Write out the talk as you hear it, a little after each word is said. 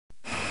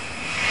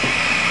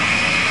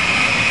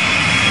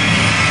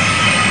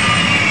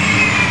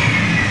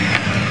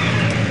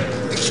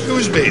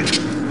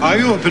Are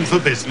you open for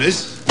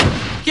business?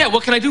 Yeah,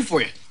 what can I do for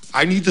you?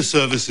 I need the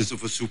services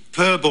of a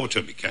superb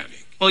auto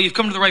mechanic. Well, you've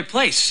come to the right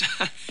place.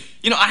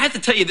 You know, I have to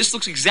tell you, this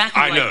looks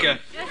exactly like... I know.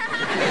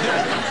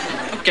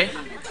 Okay.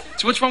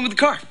 So what's wrong with the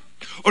car?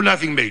 Oh,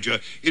 nothing major.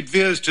 It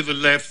veers to the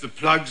left, the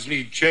plugs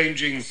need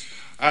changing,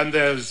 and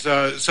there's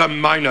some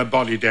minor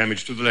body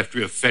damage to the left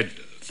rear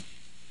fender.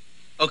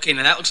 Okay,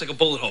 now that looks like a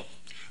bullet hole.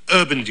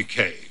 Urban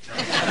decay.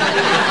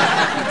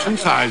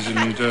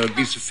 2,000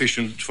 be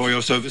sufficient for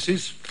your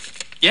services?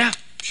 Yeah,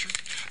 sure.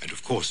 And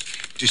of course,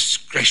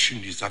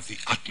 discretion is of the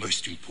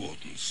utmost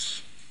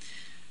importance.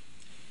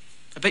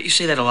 I bet you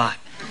say that a lot.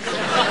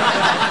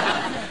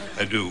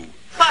 I do.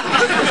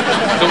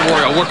 Don't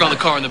worry, I'll work on the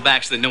car in the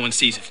back so that no one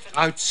sees it.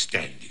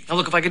 Outstanding. Now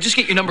look, if I could just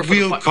get your number for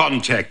We'll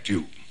contact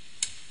you.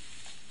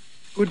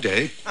 Good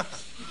day.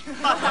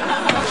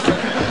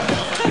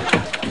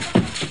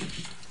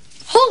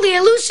 Holy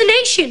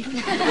hallucination!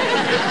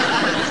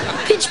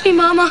 Pinch me,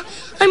 Mama.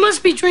 I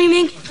must be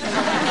dreaming.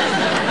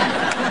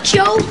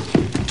 Joe,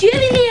 do you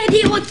have any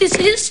idea what this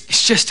is?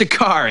 It's just a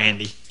car,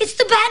 Andy. It's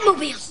the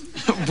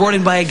Batmobile. Brought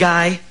in by a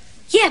guy?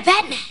 Yeah,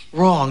 Batman.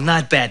 Wrong,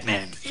 not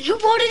Batman. Then who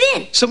brought it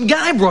in? Some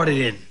guy brought it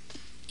in.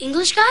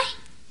 English guy?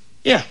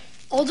 Yeah.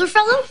 Older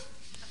fellow?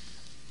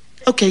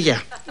 Okay,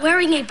 yeah.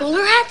 Wearing a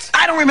bowler hat?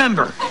 I don't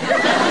remember.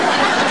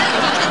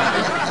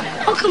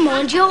 Oh, come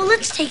on, Joe.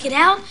 Let's take it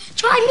out.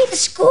 Drive me to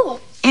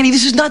school. Andy,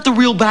 this is not the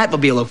real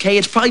Batmobile, okay?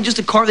 It's probably just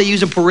a car they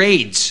use in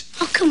parades.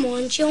 Oh, come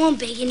on, Joe. I'm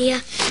begging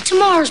you.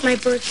 Tomorrow's my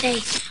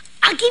birthday.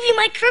 I'll give you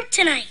my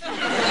kryptonite.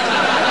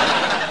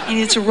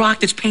 Andy, it's a rock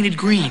that's painted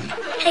green.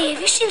 Hey,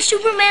 have you seen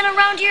Superman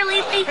around here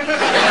lately?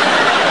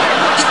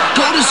 Just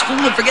go to school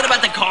and forget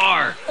about the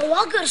car. Oh,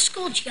 I'll go to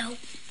school, Joe,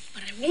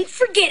 but I won't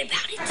forget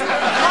about it.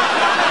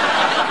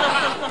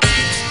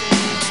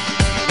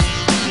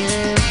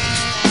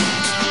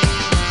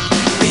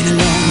 Been a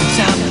long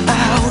time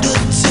out of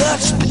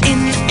touch, but in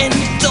the end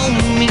it don't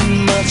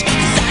mean much,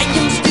 'cause I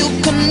am still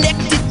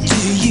connected to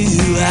you.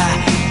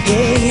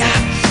 Yeah,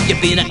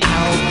 you've been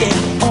out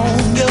there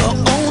on your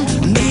own,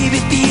 maybe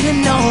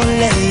feeling all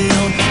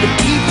alone, but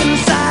deep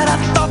inside I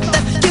thought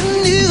that you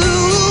knew.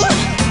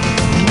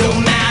 No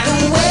matter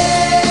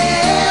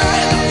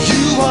where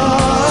you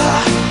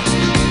are,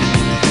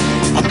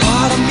 a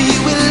part of me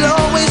will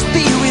always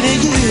be with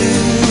you.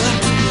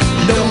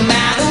 No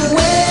matter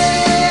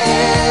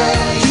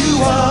where you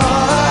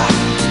are,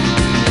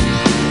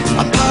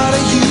 a part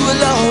of you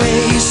will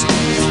always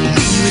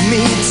be with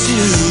me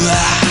too.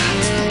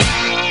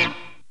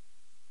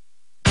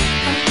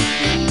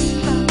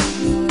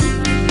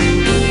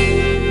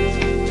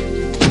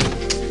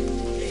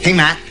 Hey,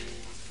 Matt.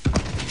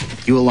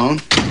 You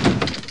alone?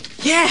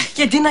 Yeah,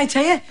 didn't I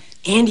tell you?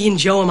 Andy and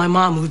Joe and my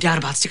mom moved out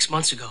about 6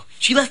 months ago.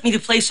 She left me the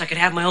place so I could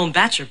have my own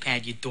bachelor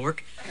pad, you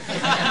dork.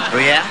 Oh,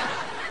 yeah?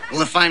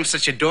 Well, if I'm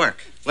such a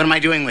dork, what am I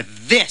doing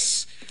with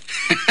this?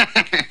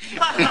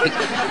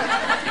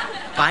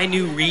 Buy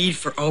new reed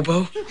for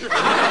oboe.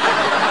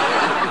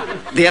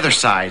 The other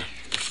side.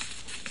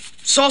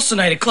 Salsa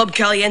night at Club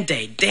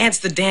Caliente. Dance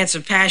the dance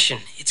of passion.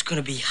 It's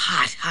gonna be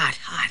hot, hot,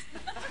 hot.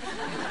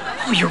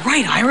 Oh, you're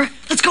right, Ira.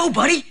 Let's go,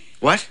 buddy.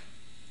 What?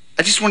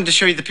 I just wanted to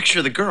show you the picture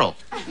of the girl.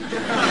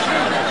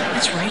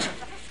 That's right.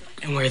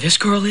 And where this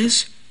girl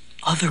is,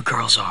 other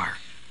girls are.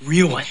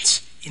 Real ones.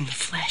 In the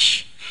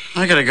flesh.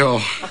 I gotta go.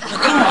 Oh,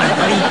 come on,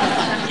 buddy.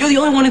 You're the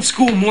only one in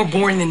school more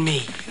boring than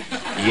me.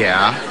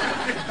 Yeah.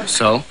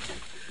 So?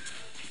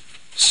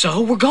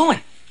 So, we're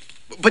going.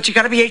 But you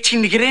gotta be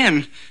 18 to get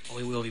in. Oh,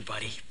 we will be,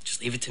 buddy.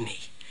 Just leave it to me.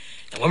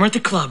 Now, when we're at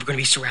the club, we're gonna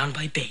be surrounded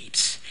by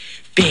babes.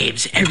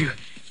 Babes everywhere.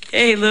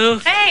 Hey, Lou.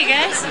 Hey,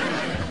 guys.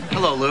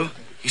 Hello, Lou.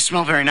 You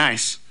smell very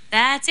nice.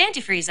 That's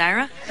antifreeze,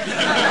 Ira.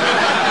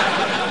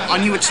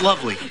 On you, it's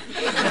lovely.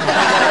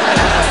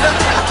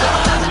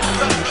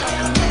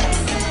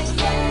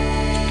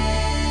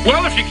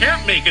 Well, if you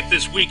can't make it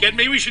this weekend,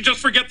 maybe we should just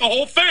forget the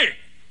whole thing.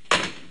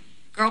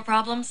 Girl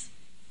problems?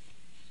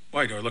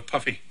 Why do I look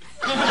puffy?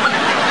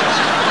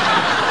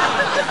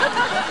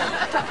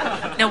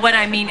 No, what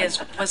I mean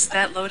is, was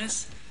that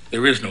Lotus?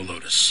 There is no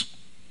Lotus.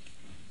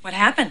 What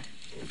happened?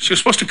 She was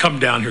supposed to come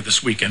down here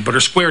this weekend, but her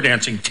square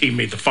dancing team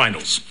made the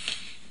finals.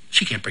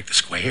 She can't break the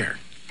square.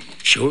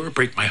 Sure,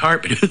 break my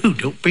heart, but ooh,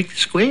 don't break the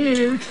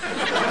square.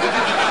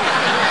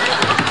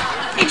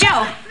 Hey,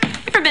 Joe,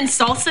 you ever been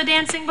salsa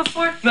dancing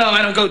before? No,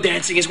 I don't go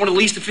dancing. It's one of the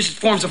least efficient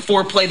forms of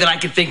foreplay that I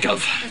can think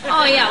of.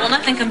 Oh, yeah, well,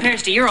 nothing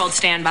compares to your old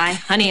standby.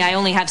 Honey, I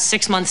only have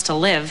 6 months to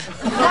live.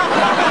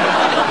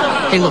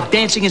 Hey, look,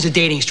 dancing is a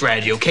dating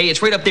strategy, okay?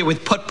 It's right up there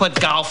with putt-putt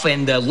golf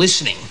and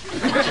listening.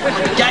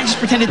 Guys just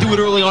pretend to do it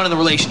early on in the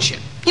relationship.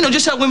 You know,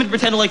 just how women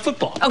pretend to like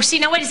football. Oh, see,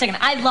 now wait a second.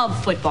 I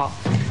love football.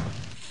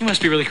 You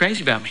must be really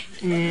crazy about me.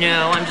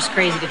 No, I'm just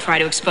crazy to try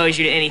to expose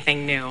you to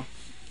anything new.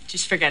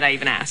 Just forget I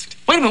even asked.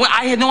 Wait a minute,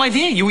 I had no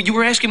idea. You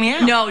were asking me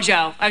out. No,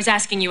 Joe, I was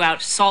asking you out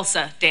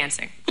salsa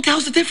dancing. What the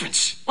hell's the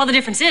difference? Well, the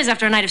difference is,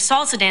 after a night of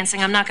salsa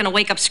dancing, I'm not going to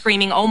wake up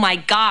screaming, oh my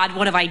God,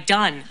 what have I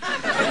done?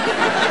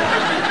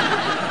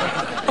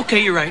 Okay,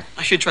 you're right.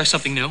 I should try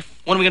something new.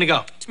 When are we going to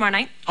go? Tomorrow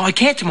night? Oh, I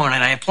can't tomorrow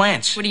night. I have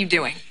plans. What are you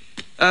doing?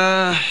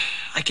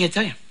 I can't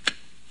tell you.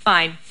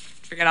 Fine.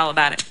 Forget all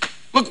about it.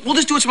 Look, we'll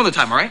just do it some other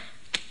time, all right?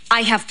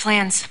 I have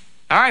plans.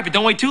 All right, but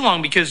don't wait too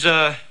long because,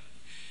 I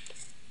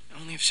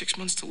only have 6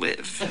 months to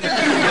live.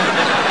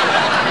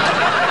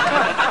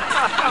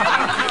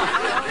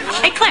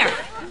 Hey, Claire,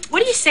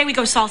 what do you say we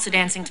go salsa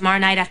dancing tomorrow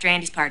night after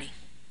Andy's party?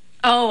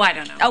 Oh, I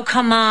don't know. Oh,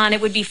 come on.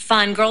 It would be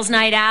fun. Girls'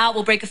 night out.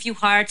 We'll break a few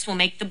hearts. We'll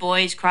make the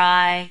boys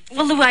cry.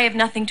 Well, Lou, I have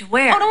nothing to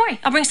wear. Oh, don't worry.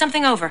 I'll bring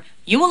something over.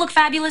 You will look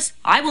fabulous.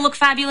 I will look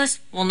fabulous.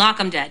 We'll knock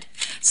 'em dead.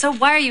 So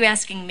why are you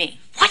asking me?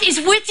 What is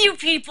with you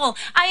people?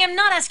 I am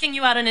not asking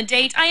you out on a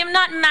date. I am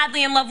not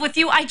madly in love with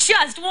you. I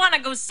just want to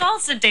go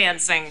salsa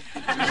dancing.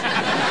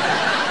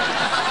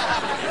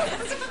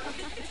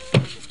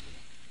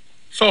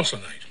 Salsa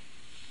night.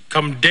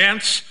 Come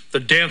dance the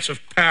dance of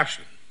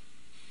passion.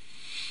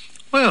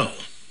 Well,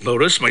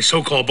 Lotus, my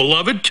so-called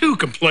beloved, too,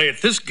 can play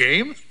at this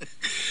game.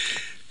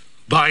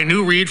 Buy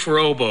new reed for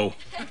oboe.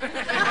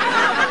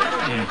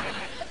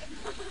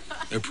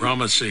 They're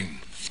promising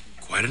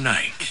quite a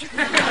night.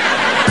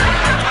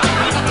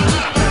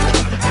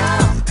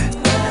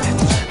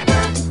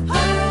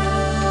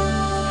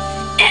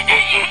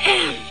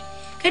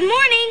 Good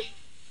morning.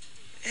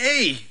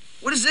 Hey,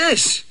 what is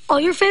this?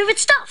 All your favorite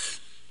stuff.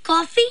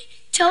 Coffee,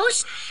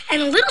 toast,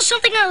 and a little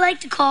something I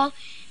like to call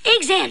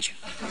Eggs Andrew.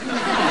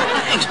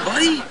 Thanks,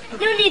 buddy.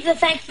 No need to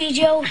thank me,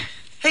 Joe.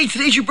 Hey,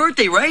 today's your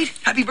birthday, right?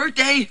 Happy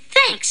birthday.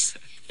 Thanks.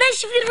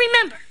 Nice of you to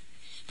remember.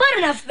 But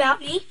enough about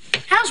me.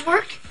 How's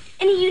work?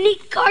 Any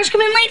unique cars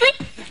come in lately?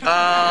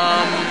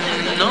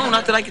 No,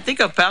 not that I can think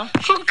of, pal.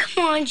 Oh,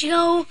 come on,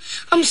 Joe.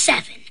 I'm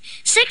 7.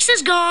 6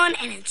 is gone,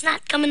 and it's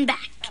not coming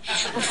back.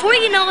 Before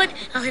you know it,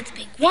 I'll hit the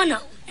big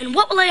 1-0. And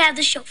what will I have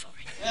to show for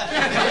it?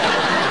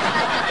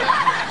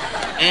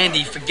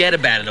 Andy, forget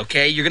about it,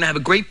 okay? You're gonna have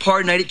a great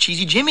party night at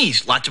Cheesy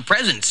Jimmy's. Lots of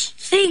presents.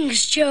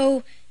 Things,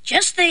 Joe.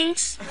 Just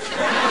things.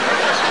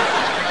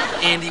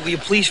 Andy, will you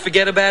please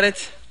forget about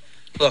it?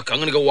 Look, I'm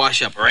gonna go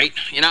wash up, all right?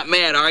 You're not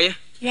mad, are you?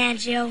 Nah,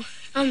 Joe.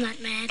 I'm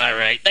not mad. All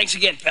right. Thanks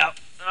again, pal.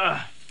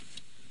 I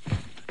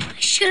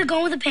should have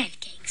gone with the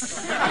pancakes.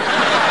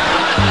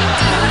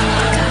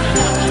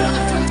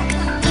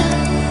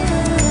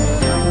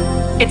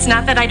 It's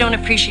not that I don't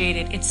appreciate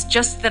it. It's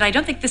just that I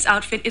don't think this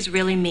outfit is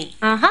really me.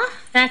 Uh-huh.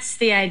 That's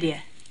the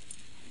idea.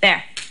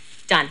 There.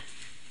 Done.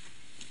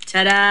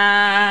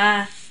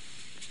 Ta-da!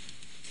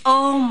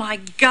 Oh, my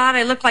God,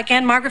 I look like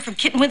Aunt Margaret from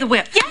Kitten with a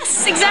Whip.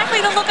 Yes,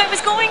 exactly the look I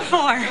was going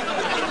for.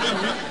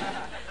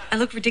 I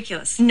look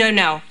ridiculous.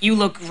 No. You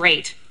look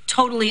great.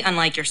 Totally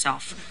unlike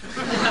yourself.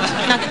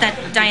 Not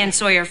that Diane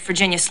Sawyer,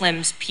 Virginia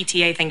Slims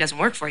PTA thing doesn't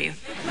work for you.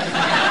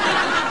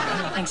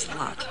 Thanks a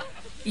lot.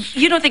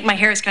 You don't think my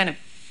hair is kind of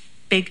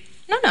big?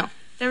 No.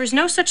 There is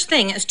no such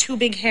thing as too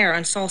big hair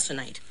on salsa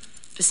night.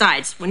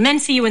 Besides, when men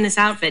see you in this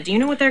outfit, do you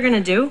know what they're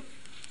gonna do?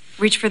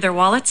 Reach for their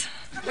wallets?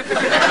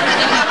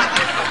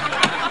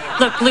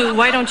 Look, Lou,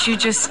 why don't you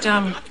just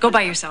go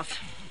by yourself?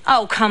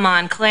 Oh, come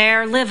on,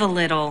 Claire. Live a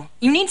little.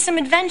 You need some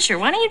adventure.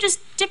 Why don't you just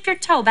dip your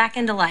toe back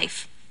into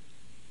life?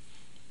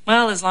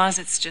 Well, as long as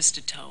it's just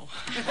a toe.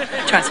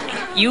 Trust me,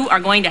 you are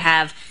going to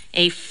have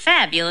a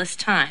fabulous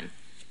time.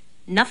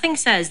 Nothing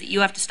says that you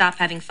have to stop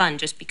having fun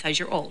just because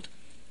you're old.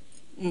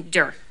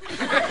 Dur.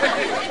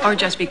 Or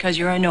just because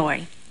you're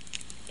annoying.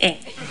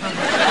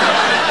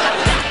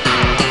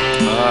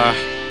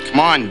 Come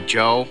on,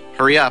 Joe.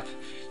 Hurry up.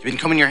 You've been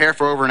combing your hair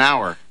for over an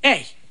hour.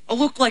 Hey, a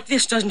look like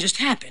this doesn't just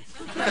happen.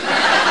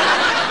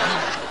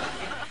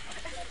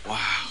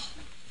 Wow.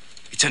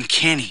 It's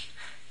uncanny.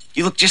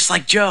 You look just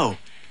like Joe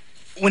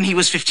when he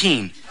was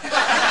 15. Well,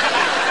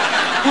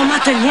 I'm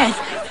not done yet.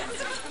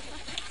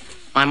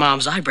 My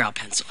mom's eyebrow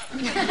pencil.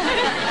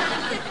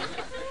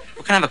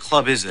 What kind of a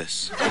club is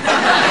this?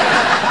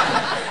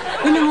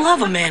 Women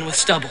love a man with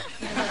stubble.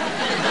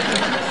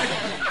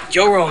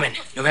 Joe Roman,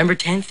 November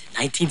 10th,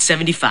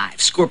 1975,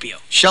 Scorpio.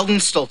 Sheldon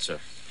Stolzer,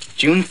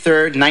 June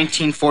 3rd,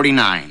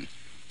 1949.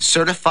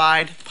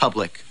 Certified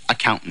public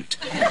accountant.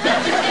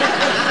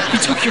 You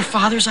took your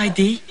father's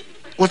ID?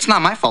 Well, it's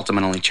not my fault I'm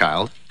an only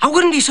child. I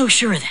wouldn't be so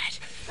sure of that.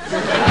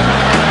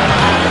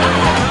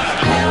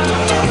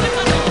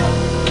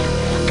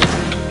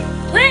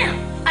 Well,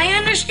 I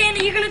understand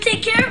that you're going to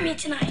take care of me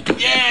tonight.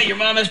 Yeah, your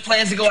mom has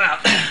plans to go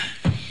out.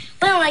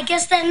 Well, I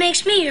guess that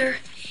makes me your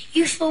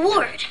youthful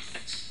ward,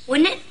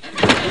 wouldn't it?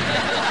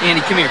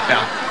 Andy, come here,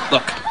 pal.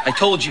 Look, I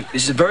told you,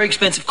 this is a very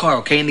expensive car,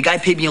 okay? And the guy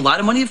paid me a lot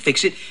of money to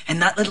fix it and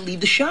not let it leave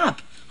the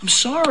shop. I'm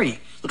sorry.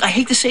 Look, I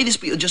hate to say this,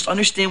 but you'll just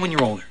understand when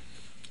you're older.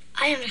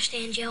 I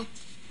understand, Joe.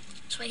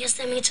 So I guess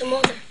that means I'm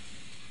older.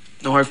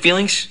 No hard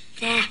feelings?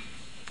 Nah,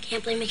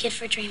 can't blame a kid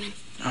for dreaming.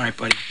 All right,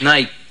 buddy.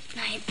 Night.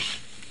 Night.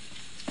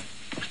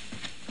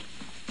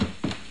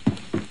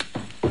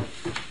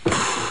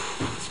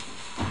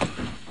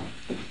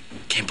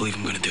 Can't believe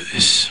I'm gonna do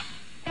this.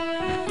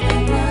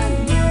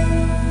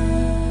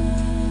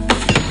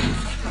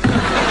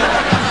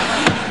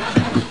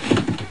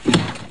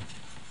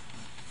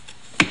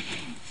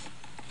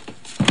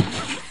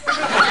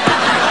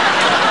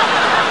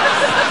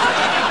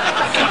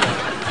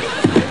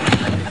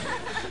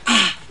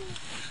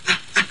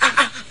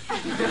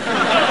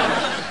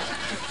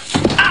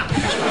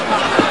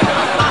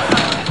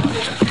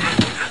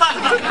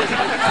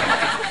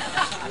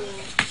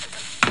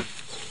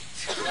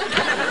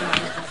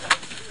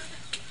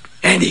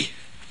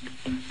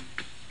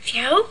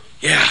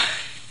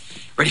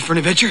 for an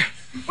adventure?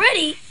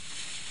 Ready?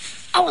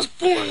 I was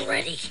born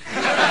ready.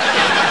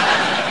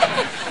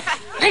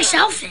 Nice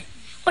outfit.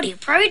 What are you,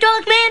 prairie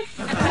dog man?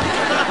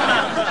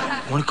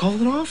 Want to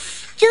call it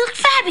off? You look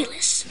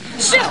fabulous.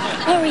 So,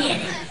 where are we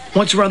headed?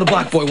 Once around the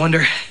block, Boy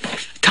Wonder.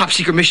 Top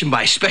secret mission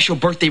by special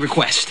birthday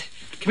request.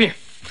 Come here.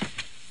 No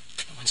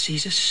one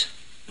sees us.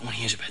 No one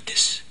hears about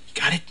this.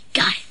 You got it?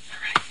 Got it. All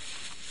right.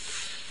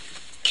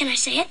 Can I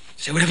say it?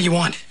 Say whatever you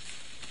want.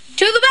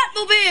 To the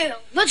Batmobile!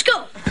 Let's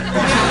go!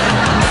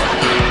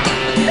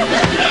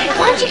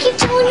 Why'd you keep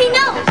telling me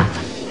no?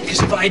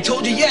 Because if I had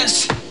told you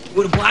yes, you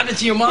would have blabbed it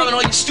to your mom and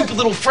all your stupid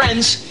little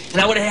friends, and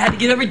I would have had to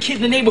give every kid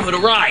in the neighborhood a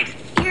ride.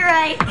 You're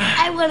right.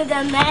 I would have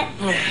done that.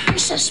 You're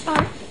so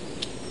smart.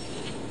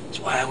 That's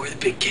why I wear the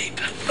big cape.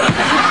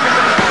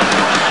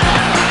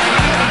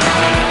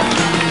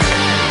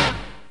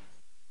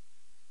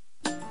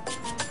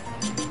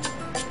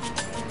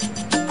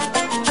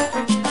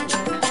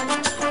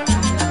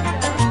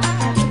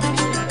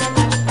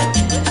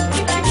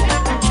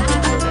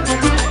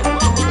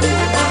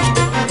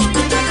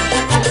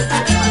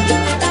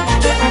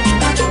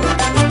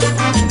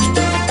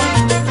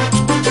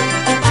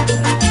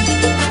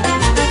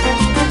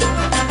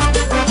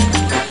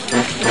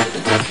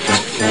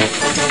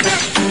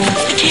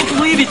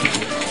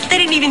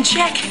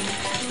 Check.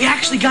 We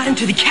actually got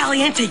into the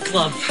Caliente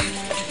Club.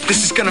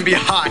 This is gonna be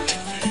hot.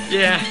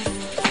 Yeah.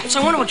 So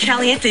I wonder what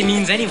Caliente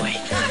means anyway.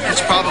 That's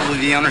probably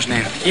the owner's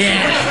name.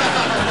 Yeah.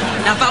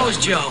 Now, if I was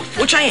Joe,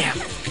 which I am,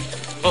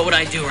 what would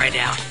I do right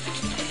now?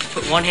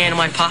 Put one hand in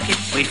my pocket,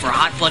 wait for a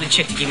hot-blooded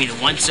chick to give me the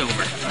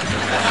once-over.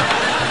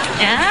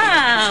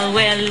 Ah,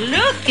 well,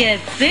 look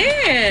at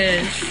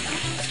this.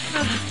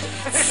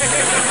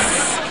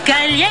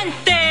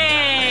 Caliente!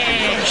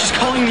 She's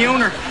calling the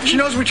owner. She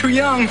knows we're too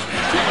young.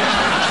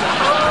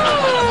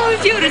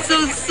 Oh, you're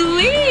so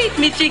sweet,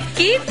 mi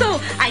chiquito.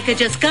 I could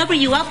just cover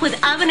you up with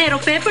habanero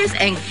peppers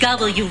and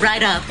gobble you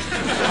right up.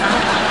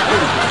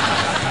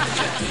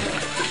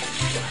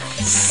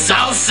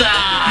 Salsa!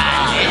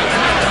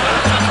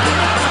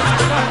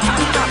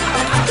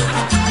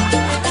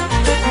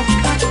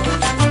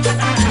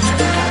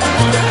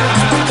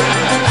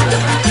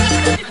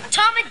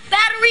 Atomic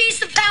batteries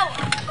the power.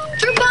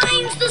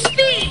 Turbines the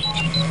speed.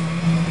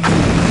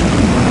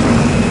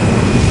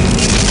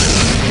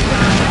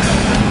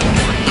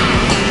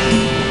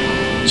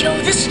 Joe,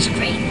 this is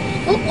great.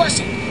 What was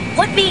it?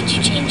 What made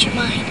you change your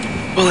mind?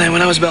 Well, Ann,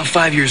 when I was about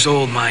 5 years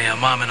old, my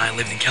mom and I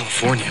lived in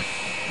California.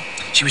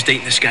 She was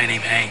dating this guy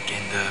named Hank,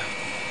 and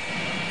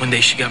one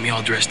day she got me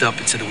all dressed up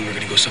and said that we were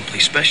going to go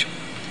someplace special.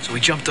 So we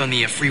jumped on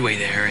the freeway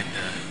there, and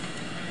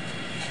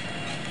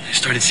I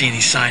started seeing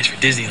these signs for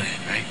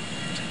Disneyland, right?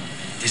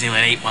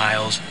 Disneyland 8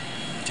 miles,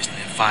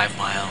 Disneyland 5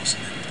 miles,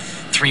 and then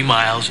 3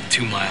 miles and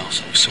 2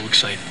 miles. I was so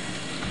excited.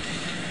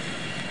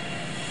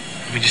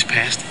 And we just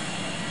passed it.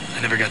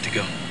 I never got to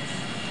go.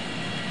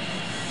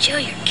 Joe,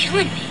 you're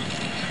killing me.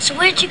 So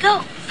where'd you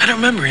go? I don't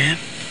remember, Ann.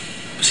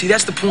 But see,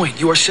 that's the point.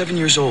 You are 7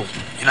 years old.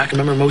 You're not going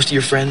to remember most of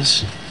your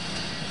friends.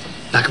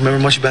 Not going to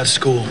remember much about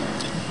school.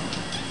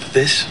 But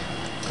this,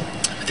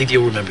 I think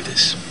you'll remember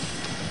this.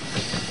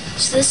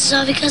 So this is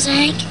all because of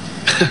Hank?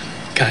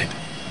 Kind.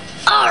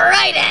 All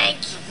right, Hank.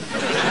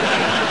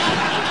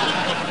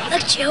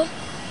 Look, Joe.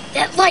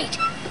 That light.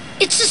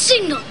 It's a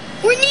signal.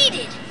 We're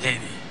needed.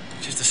 Andy,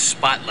 it's just a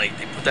spotlight.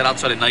 They put that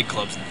outside of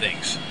nightclubs and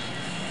things.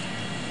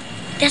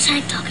 That's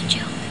Hank talking,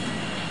 Joe.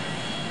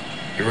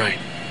 You're right.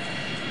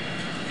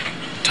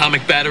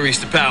 Atomic batteries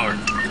to power.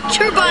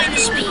 Turbine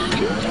speed.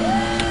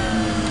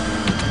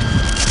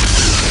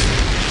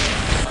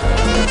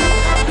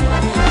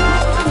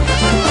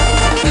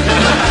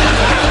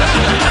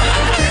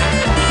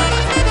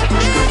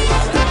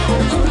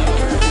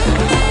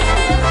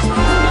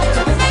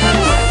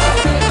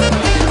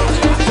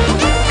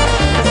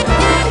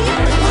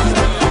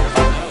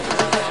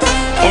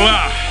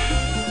 Hola.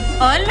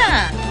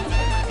 Hola.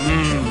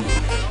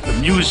 The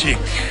music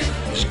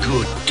is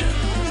good.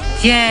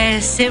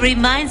 Yes, it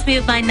reminds me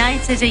of my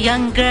nights as a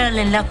young girl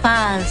in La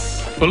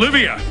Paz.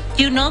 Bolivia.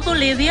 You know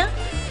Bolivia?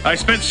 I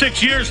spent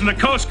 6 years in the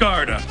Coast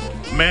Guard. A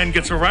man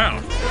gets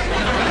around.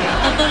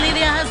 But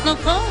Bolivia has no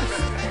coast.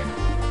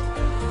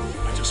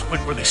 I just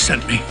went where they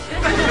sent me.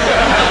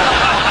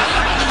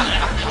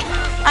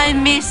 I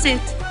miss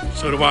it.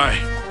 So do I.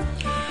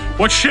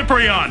 What ship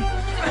are you on? No,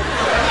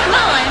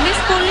 I miss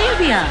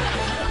Bolivia.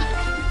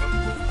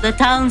 The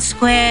town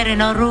square in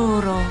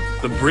Oruro.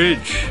 The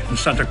bridge in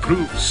Santa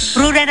Cruz.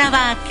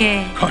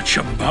 Rurrenabaque.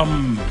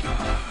 Cochabamba.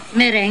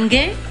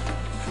 Merengue?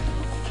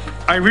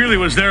 I really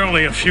was there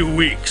only a few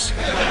weeks.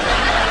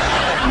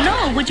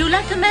 No, would you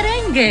like a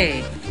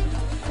merengue?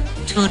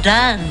 To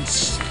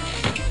dance.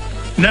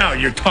 Now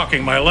you're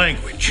talking my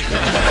language.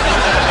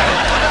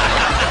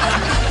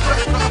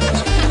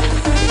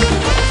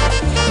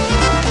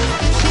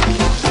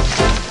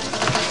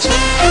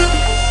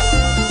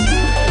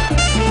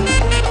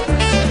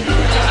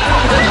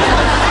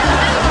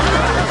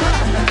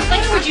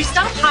 Would you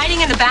stop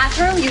hiding in the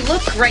bathroom? You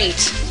look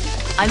great.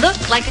 I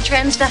look like a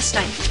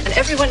transvestite, and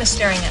everyone is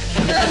staring at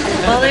me.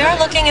 Well, they are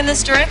looking in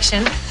this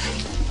direction.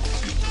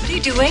 are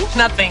you doing?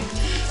 Nothing.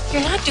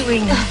 You're not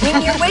doing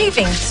nothing. You're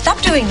waving.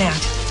 Stop doing that.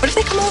 What if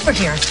they come over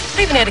here?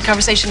 I haven't had a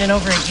conversation in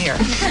over a year.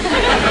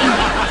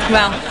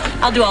 Well,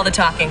 I'll do all the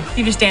talking.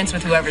 You just dance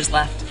with whoever's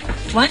left.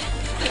 What?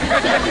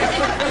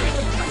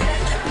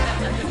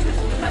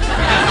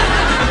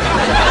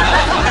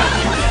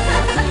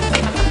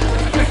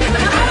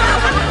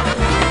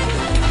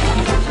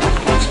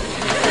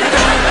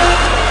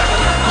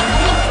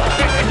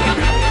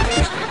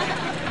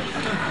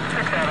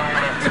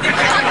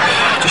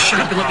 Just shut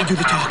up and let me do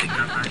the talking.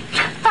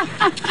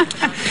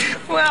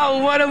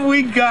 Well, what have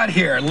we got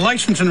here?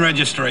 License and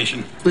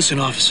registration. Listen,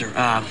 officer,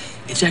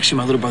 it's actually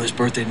my little brother's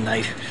birthday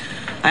tonight.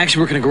 I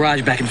actually work in a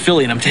garage back in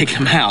Philly, and I'm taking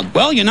him out.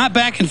 Well, you're not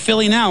back in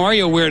Philly now, are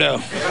you,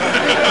 weirdo?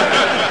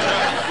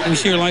 Let me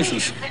see your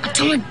license.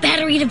 Atomic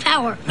battery to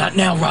power. Not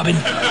now, Robin.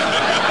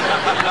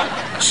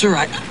 Sir,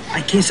 I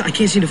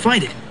can't seem to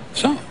find it.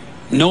 So,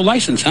 no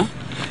license, huh?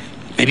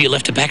 Maybe you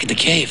left it back at the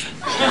cave.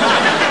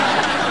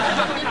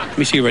 Let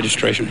me see your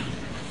registration.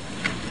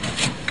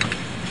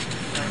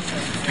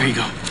 There you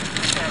go.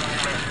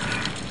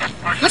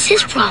 What's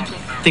his problem?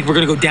 I think we're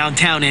gonna go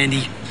downtown,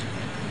 Andy.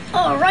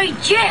 All right,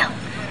 jail.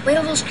 Wait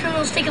till those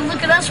criminals take a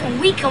look at us when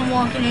we come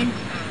walking in.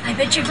 I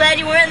bet you're glad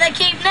you were in that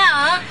cave now,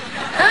 huh?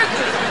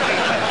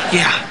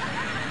 Yeah,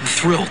 I'm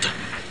thrilled.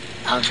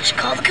 I'll just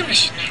call the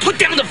commissioner. Put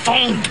down the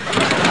phone!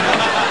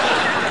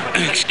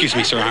 Excuse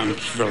me, sir. I'm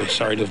really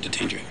sorry to have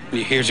detained you.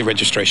 Here's your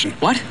registration.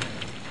 What?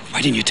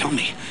 Why didn't you tell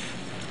me?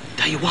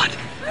 Tell you what?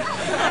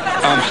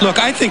 Look,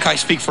 I think I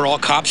speak for all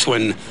cops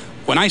when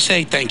I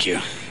say thank you.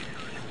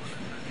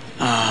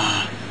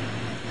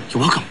 You're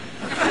welcome.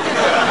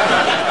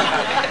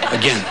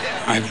 Again,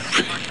 I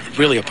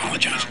really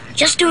apologize.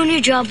 Just doing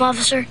your job,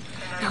 officer.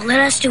 Now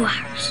let us do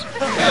ours.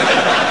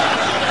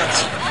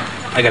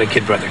 I got a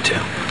kid brother, too.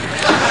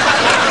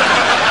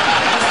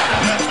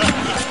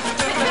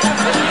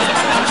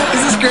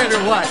 Is this great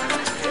or what?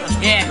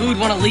 Yeah, who'd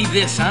want to lead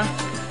this, huh?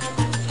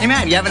 Hey,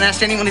 Matt, you haven't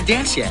asked anyone to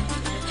dance yet.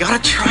 You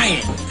gotta try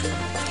it.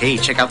 Hey,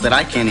 check out that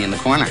eye candy in the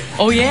corner.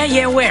 Oh, yeah?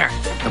 Yeah, where?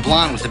 The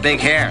blonde with the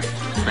big hair.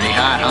 Pretty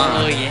hot,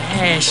 huh? Oh,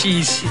 yeah,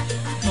 she's...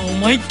 Oh,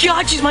 my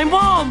God, she's my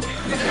mom!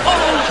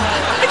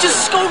 Oh, I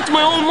just scoped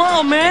my own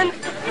mom, man!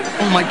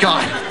 Oh, my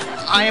God.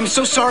 I am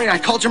so sorry I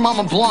called your mom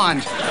a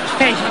blonde.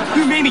 Hey,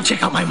 you made me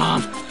check out my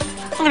mom.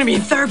 I'm gonna be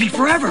in therapy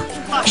forever.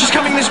 She's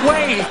coming this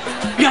way.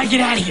 We gotta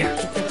get out of here.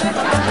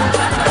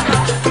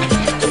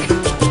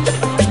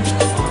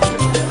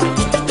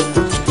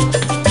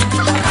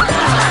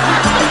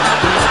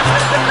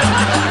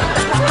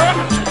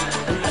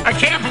 I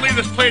can't believe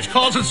this place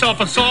calls itself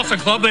a salsa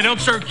club. They don't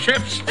serve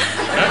chips.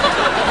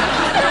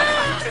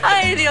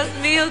 Ay, Dios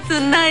mío,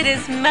 tonight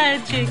is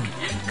magic.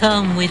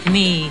 Come with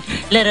me.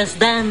 Let us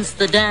dance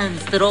the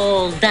dance that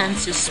all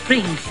dances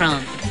spring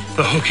from.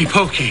 The hokey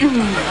pokey.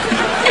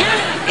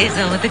 Is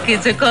that what the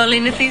kids are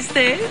calling it these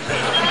days?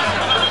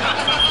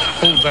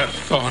 Hold that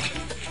thought.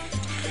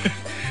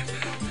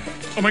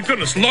 Oh, my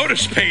goodness,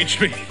 Lotus paged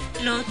me.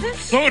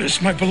 Lotus?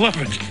 Lotus, my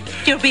beloved.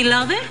 Your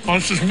beloved? Oh,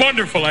 this is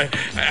wonderful.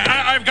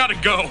 I've got to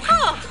go.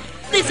 Oh,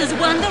 this is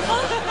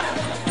wonderful.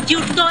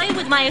 You toy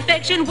with my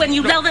affection when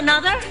you love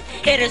another?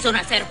 Eres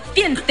una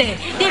serpiente.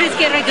 Tienes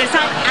que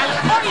regresar al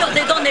hoyo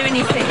de donde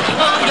viniste.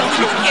 Oh, yo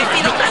nunca he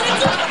sido tan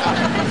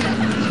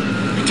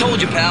I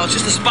told you, pal. It's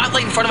just a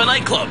spotlight in front of a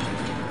nightclub.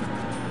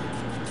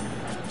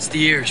 It's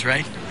the ears,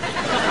 right?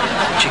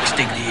 Chicks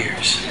dig the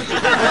ears.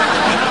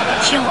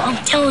 Joe, I'm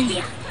telling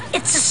you,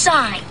 it's a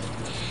sign.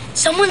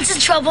 Someone's in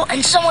trouble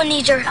and someone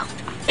needs our help.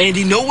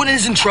 Andy, no one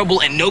is in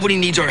trouble and nobody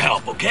needs our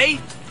help, okay?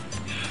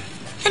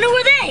 Then who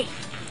are they?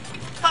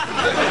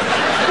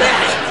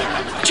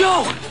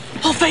 Joe!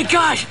 Oh, thank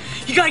God!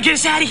 You gotta get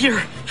us out of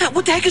here.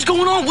 What the heck is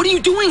going on? What are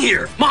you doing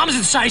here? Mom's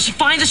inside. If she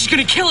finds us, she's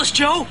gonna kill us,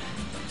 Joe.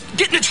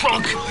 Get in the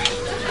trunk.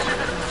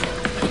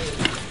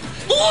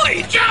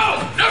 Boy!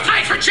 Joe! No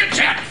time for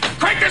chit-chat!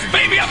 Crank this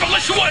baby up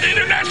unless you want an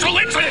international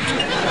incident!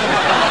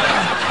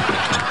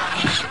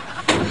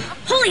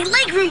 Holy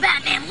legroom,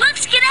 Batman!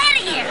 Let's get out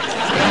of here!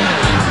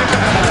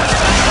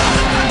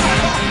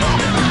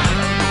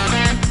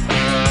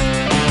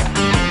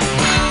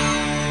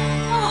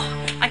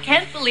 I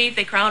can't believe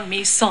they crowned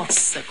me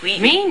salsa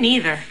queen. Me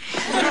neither.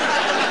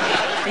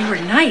 They were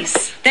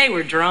nice. They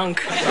were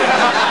drunk.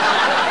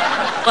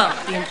 Well,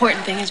 the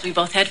important thing is we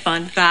both had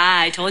fun.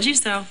 I told you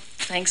so.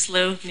 Thanks,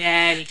 Lou.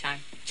 Yeah,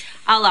 anytime.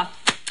 I'll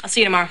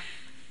see you tomorrow.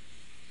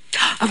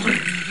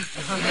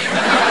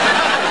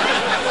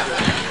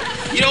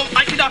 You know,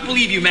 I cannot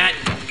believe you, Matt.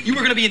 You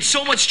were gonna be in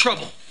so much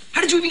trouble.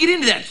 How did you even get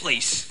into that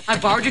place? I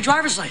borrowed your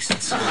driver's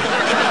license.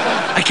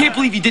 I can't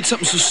believe you did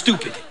something so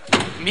stupid.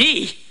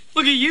 Me?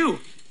 Look at you.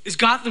 Is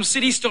Gotham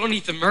City still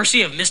underneath the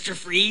mercy of Mr.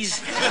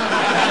 Freeze?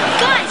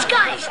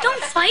 Guys,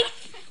 don't fight.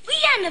 We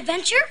had an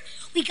adventure.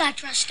 We got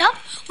dressed up.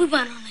 We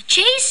went on a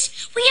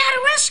chase. We had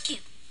a rescue.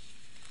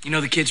 You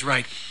know, the kid's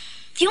right.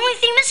 The only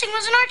thing missing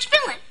was an arch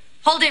villain.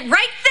 Hold it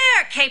right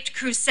there, Caped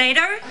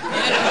Crusader. To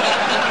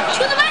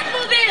the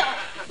Batmobile.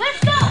 Let's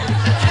go.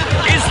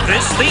 Is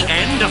this the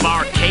end of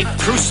our Cape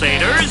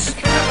Crusaders?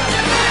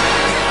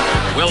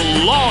 Will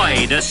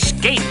Lloyd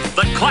escape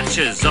the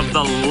clutches of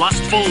the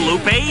lustful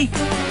Lupe?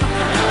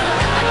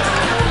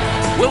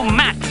 Will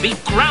Matt be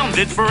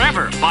grounded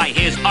forever by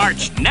his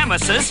arch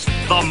nemesis,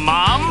 the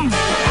mom?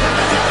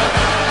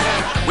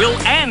 Will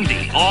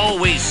Andy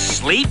always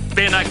sleep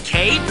in a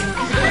cape?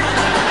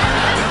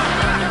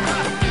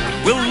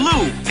 Will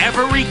Lou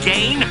ever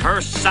regain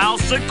her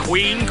salsa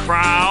queen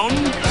crown?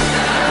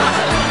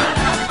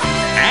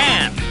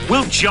 And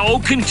will Joe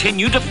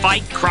continue to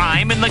fight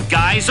crime in the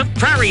guise of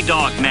Prairie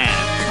Dog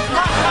Man?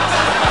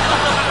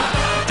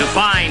 To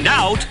find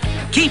out,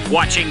 keep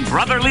watching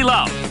Brotherly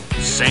Love.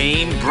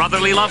 Same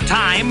Brotherly Love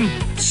time,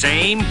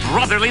 same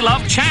Brotherly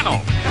Love channel.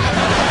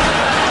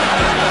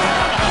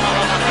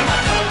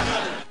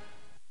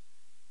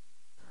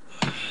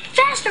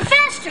 Faster,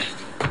 faster!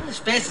 As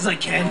fast as I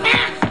can.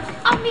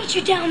 I'll meet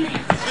you down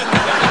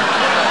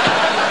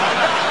there.